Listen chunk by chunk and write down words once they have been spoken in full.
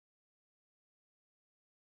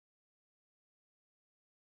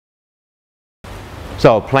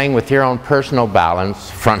So playing with your own personal balance,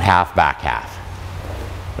 front half, back half.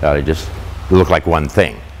 They just look like one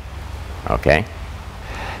thing. Okay?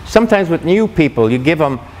 Sometimes with new people, you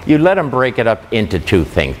let them break it up into two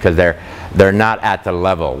things because they're not at the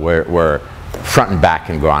level where front and back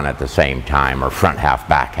can go on at the same time, or front half,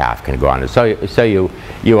 back half can go on. So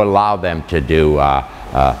you allow them to do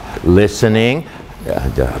listening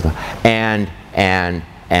and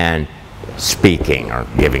speaking or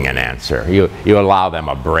giving an answer. You allow them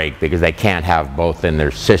a break because they can't have both in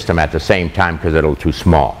their system at the same time because it'll be too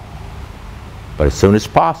small. But as soon as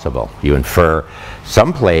possible, you infer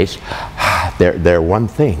someplace they're one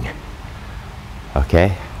thing.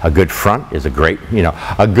 Okay? A good front is a great,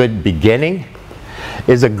 a good beginning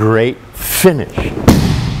is a great finish.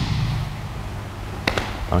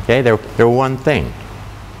 Okay? They're one thing.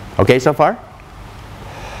 Okay so far?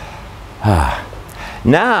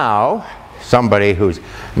 Now, somebody who's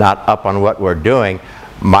not up on what we're doing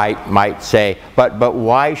might say, but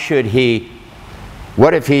why should he,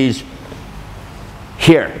 what if he's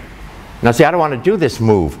here? Now see, I don't want to do this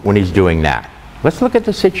move when he's doing that. Let's look at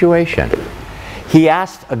the situation. He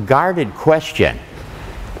asked a guarded question,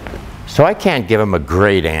 so I can't give him a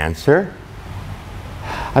great answer.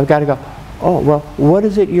 I've got to go, oh, well, what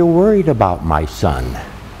is it you're worried about, my son?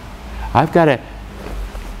 I've got to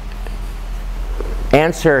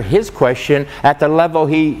answer his question at the level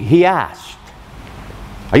he asked.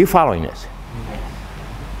 Are you following this?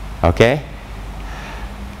 Okay?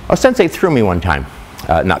 Oh, Sensei threw me one time.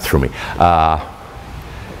 Not threw me. He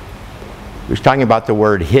was talking about the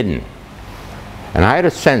word hidden. And I had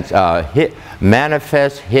a sense,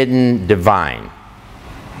 manifest, hidden, divine.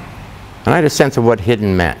 And I had a sense of what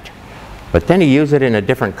hidden meant. But then he used it in a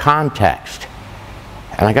different context.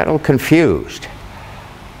 And I got a little confused.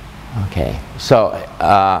 Okay, so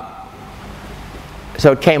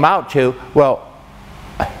it came out to, well,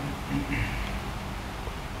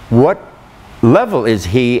 what level is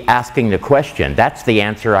he asking the question? That's the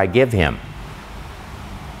answer I give him.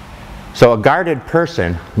 So a guarded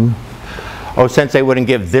person, oh, Sensei wouldn't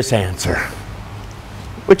give this answer,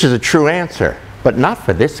 which is a true answer, but not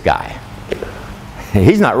for this guy.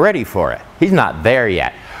 He's not ready for it. He's not there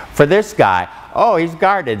yet. For this guy, oh, he's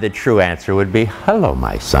guarded. The true answer would be, hello,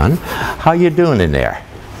 my son. How you doing in there?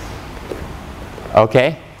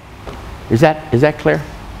 Okay? Is that clear?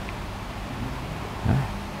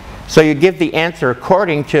 So you give the answer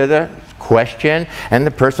according to the question and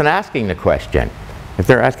the person asking the question. If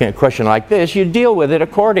they're asking a question like this, you deal with it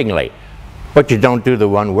accordingly. But you don't do the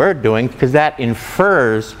one we're doing because that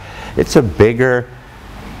infers it's a bigger,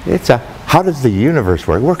 how does the universe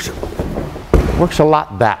work? It works a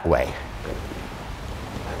lot that way.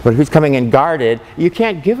 But if he's coming in guarded, you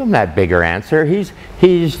can't give him that bigger answer.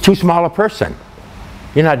 He's too small a person.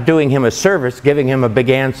 You're not doing him a service, giving him a big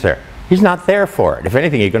answer. He's not there for it. If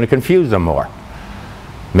anything, you're going to confuse him more.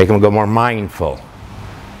 Make him go more mindful.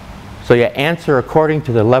 So you answer according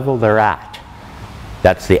to the level they're at.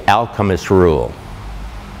 That's the alchemist rule.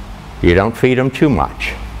 You don't feed them too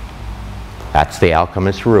much. That's the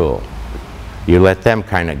alchemist rule. You let them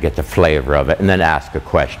kind of get the flavor of it and then ask a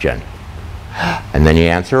question. And then you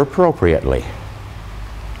answer appropriately.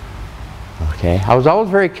 Okay? I was always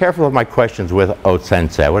very careful of my questions with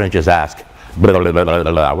O-sensei. I wouldn't just ask, blah, blah, blah, blah,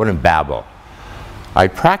 blah. I wouldn't babble.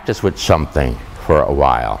 I'd practice with something for a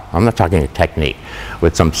while. I'm not talking a technique,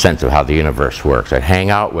 with some sense of how the universe works. I'd hang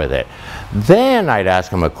out with it. Then I'd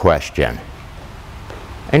ask him a question.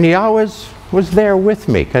 And he always was there with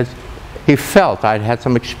me because he felt I'd had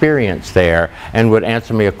some experience there and would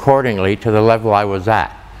answer me accordingly to the level I was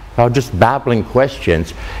at. If I was just babbling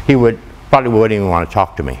questions, he probably wouldn't even want to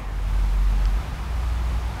talk to me.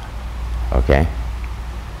 Okay?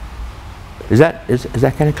 Is that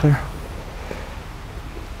kind of clear?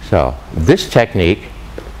 So, this technique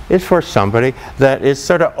is for somebody that is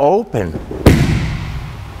sort of open.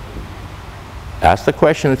 Ask the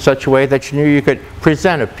question in such a way that you knew you could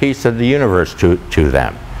present a piece of the universe to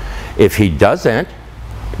them. If he doesn't,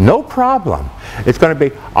 no problem. It's going to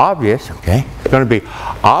be obvious, okay? It's going to be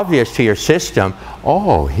obvious to your system,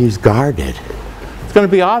 oh, he's guarded. It's going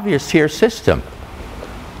to be obvious to your system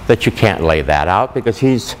that you can't lay that out because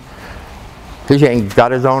he ain't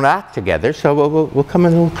got his own act together, so we'll come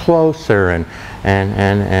in a little closer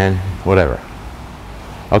and whatever.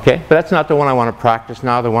 Okay? But that's not the one I want to practice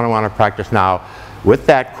now. The one I want to practice now, with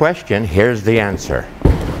that question, here's the answer.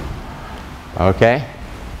 Okay?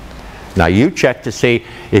 Now you check to see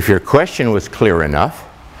if your question was clear enough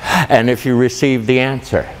and if you received the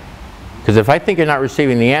answer. Because if I think you're not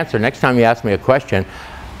receiving the answer, next time you ask me a question,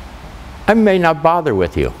 I may not bother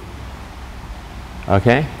with you.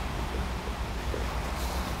 Okay?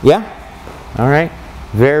 Yeah? All right.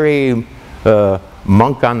 Very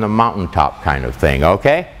monk on the mountaintop kind of thing,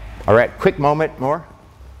 okay? All right, quick moment more.